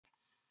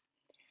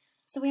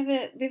So we have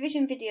a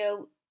revision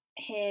video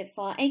here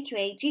for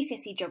AQA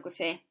GCSE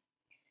Geography,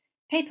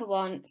 Paper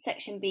 1,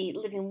 Section B,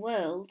 Living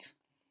World.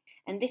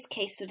 And this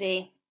case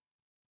study,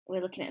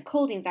 we're looking at a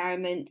cold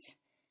environment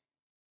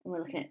and we're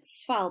looking at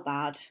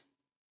Svalbard.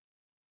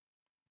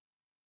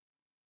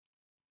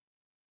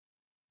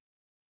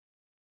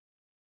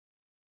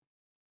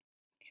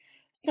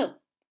 So,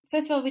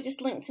 first of all, we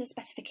just link to the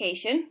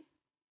specification.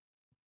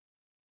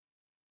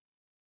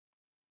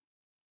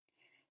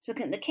 So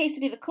looking at the case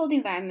study of a cold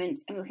environment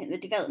and we're looking at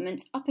the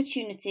development,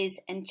 opportunities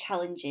and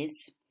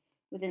challenges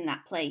within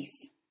that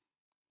place.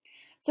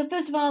 So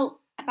first of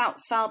all, about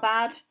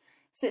Svalbard.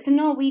 So it's a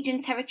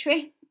Norwegian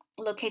territory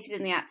located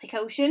in the Arctic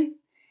Ocean.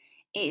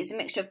 It is a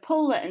mixture of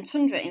polar and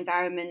tundra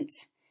environment,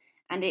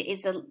 and it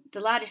is the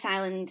largest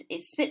island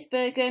is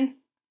Spitsbergen,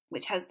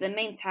 which has the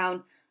main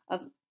town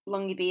of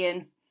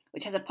Longyearbyen,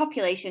 which has a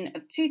population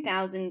of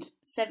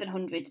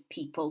 2,700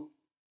 people.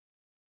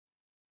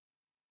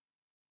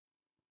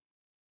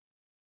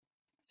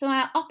 So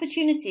our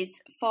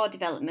opportunities for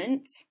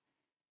development.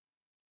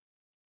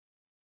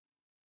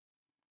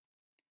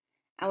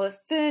 Our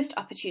first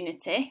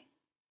opportunity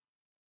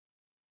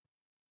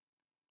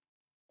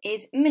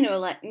is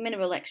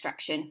mineral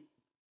extraction.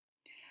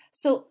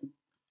 So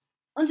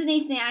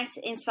underneath the ice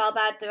in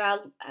Svalbard there are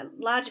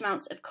large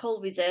amounts of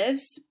coal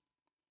reserves,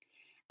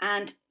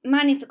 and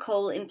mining for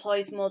coal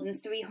employs more than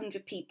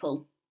 300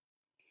 people.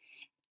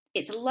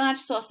 It's a large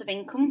source of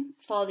income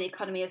for the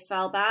economy of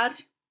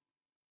Svalbard.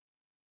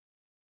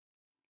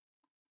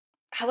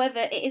 However,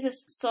 it is a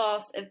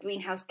source of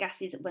greenhouse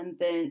gases when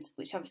burnt,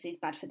 which obviously is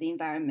bad for the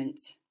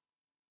environment.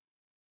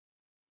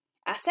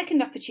 Our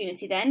second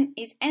opportunity then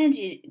is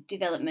energy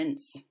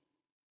developments.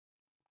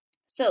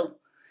 So,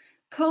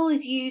 coal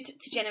is used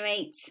to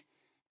generate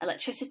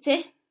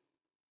electricity,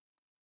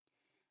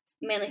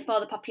 mainly for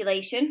the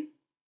population,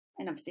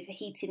 and obviously for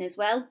heating as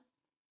well.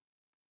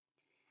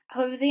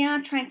 However, they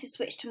are trying to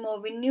switch to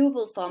more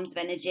renewable forms of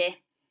energy,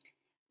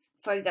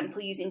 for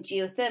example using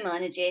geothermal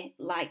energy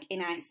like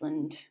in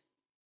Iceland.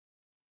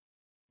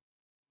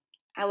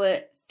 Our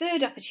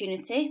third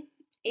opportunity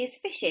is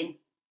fishing.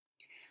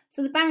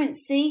 So the Barents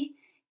Sea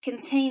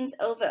contains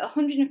over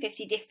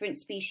 150 different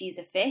species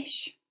of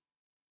fish,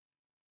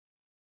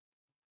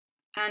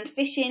 and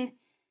fishing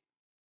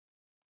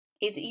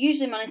is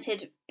usually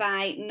monitored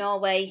by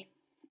Norway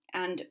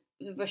and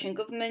the Russian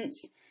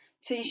governments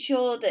to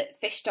ensure that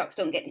fish stocks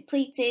don't get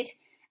depleted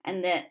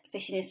and that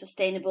fishing is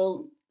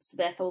sustainable, so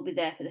therefore will be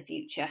there for the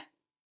future.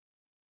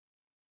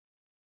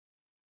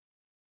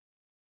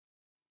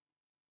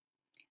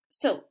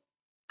 So,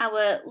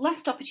 our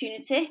last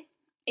opportunity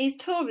is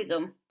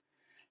tourism.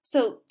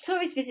 So,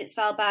 tourists visit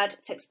Svalbard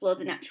to explore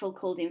the natural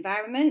cold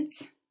environment.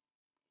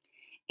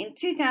 In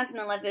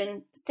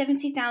 2011,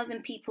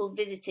 70,000 people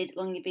visited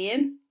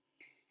Longyearbyen,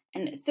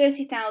 and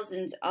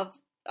 30,000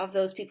 of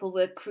those people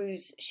were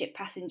cruise ship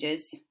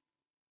passengers.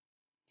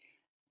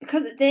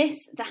 Because of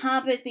this, the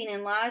harbour has been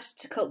enlarged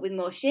to cope with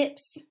more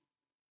ships,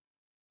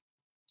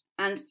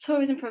 and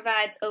tourism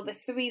provides over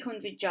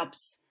 300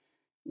 jobs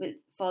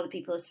for the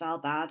people of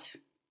Svalbard.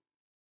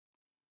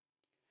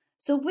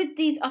 So with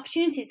these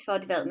opportunities for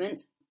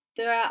development,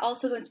 there are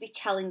also going to be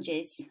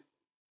challenges.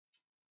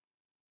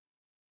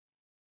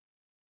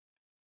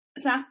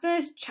 So our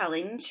first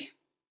challenge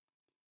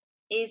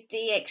is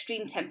the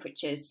extreme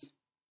temperatures.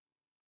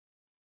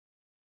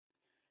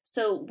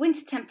 So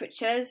winter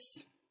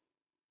temperatures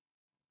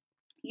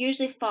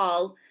usually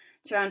fall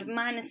to around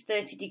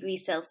 -30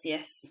 degrees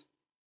Celsius.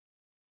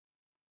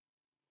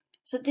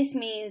 So this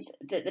means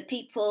that the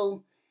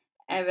people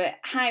are at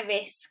high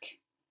risk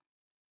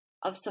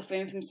of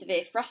suffering from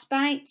severe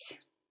frostbite.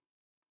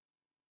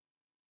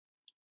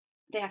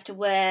 They have to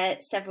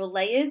wear several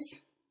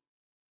layers,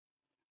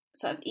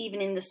 sort of even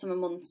in the summer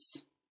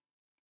months.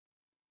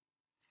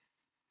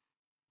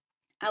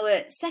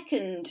 Our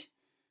second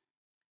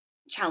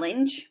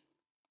challenge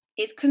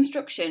is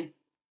construction.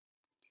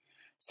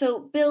 So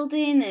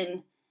building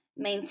and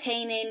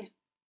maintaining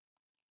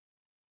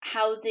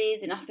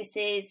houses and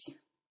offices,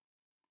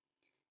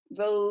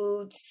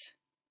 roads,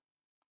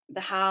 the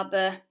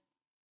harbour,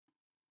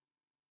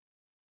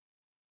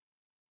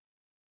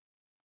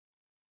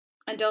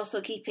 and also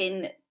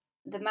keeping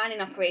the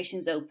mining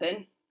operations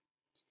open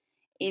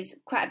is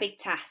quite a big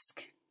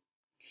task.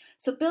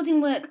 So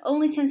building work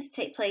only tends to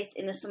take place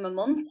in the summer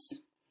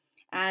months,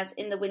 as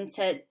in the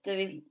winter there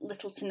is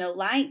little to no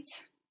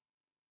light.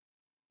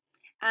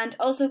 And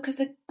also because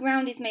the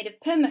ground is made of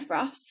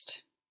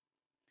permafrost,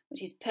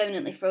 which is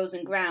permanently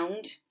frozen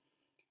ground,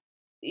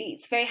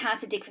 it's very hard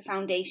to dig for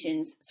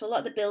foundations. So a lot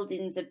of the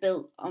buildings are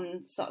built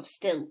on sort of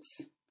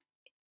stilts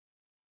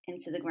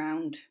into the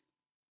ground.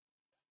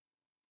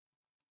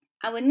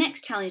 Our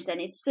next challenge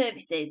then is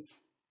services.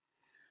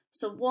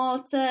 So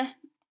water,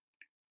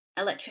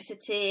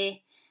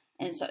 electricity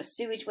and sort of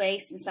sewage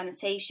waste and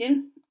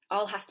sanitation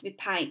all has to be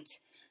piped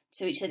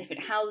to each of the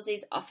different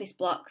houses, office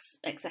blocks,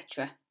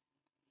 etc.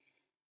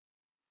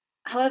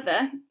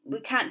 However, we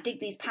can't dig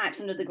these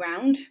pipes under the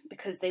ground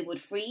because they would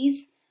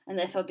freeze and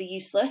therefore be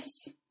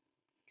useless.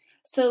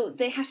 So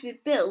they have to be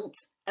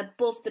built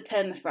above the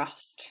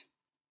permafrost.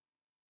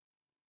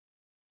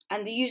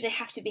 And they usually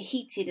have to be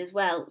heated as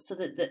well, so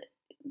that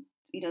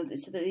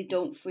so that they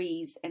don't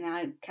freeze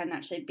and can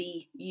actually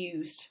be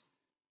used.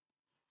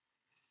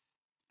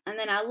 And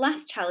then our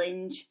last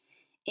challenge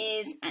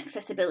is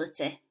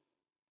accessibility.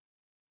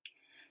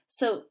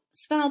 So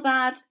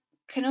Svalbard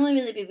can only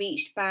really be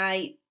reached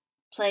by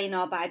plane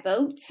or by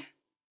boat.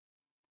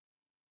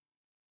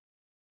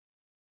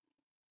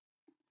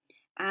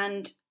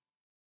 And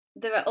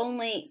there are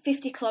only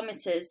 50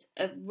 kilometres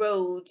of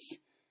roads,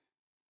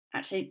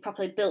 actually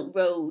properly built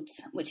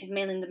roads, which is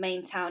mainly in the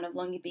main town of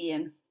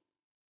Longyearbyen.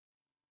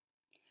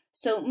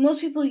 So most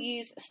people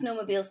use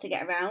snowmobiles to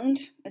get around,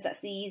 as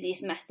that's the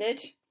easiest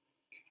method,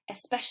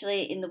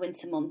 especially in the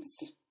winter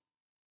months.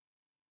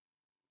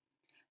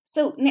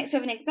 So next we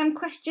have an exam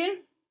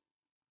question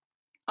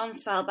on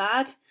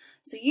Svalbard.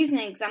 So using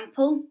an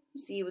example,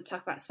 so you would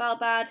talk about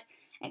Svalbard,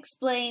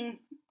 explain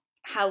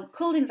how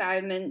cold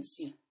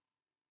environments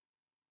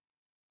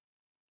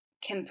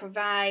can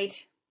provide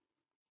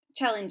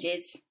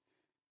challenges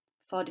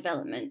for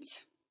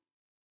development.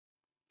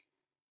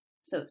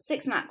 So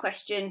 6-mark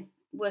question,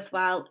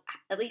 worthwhile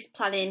at least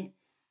planning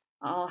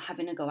or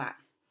having a go at.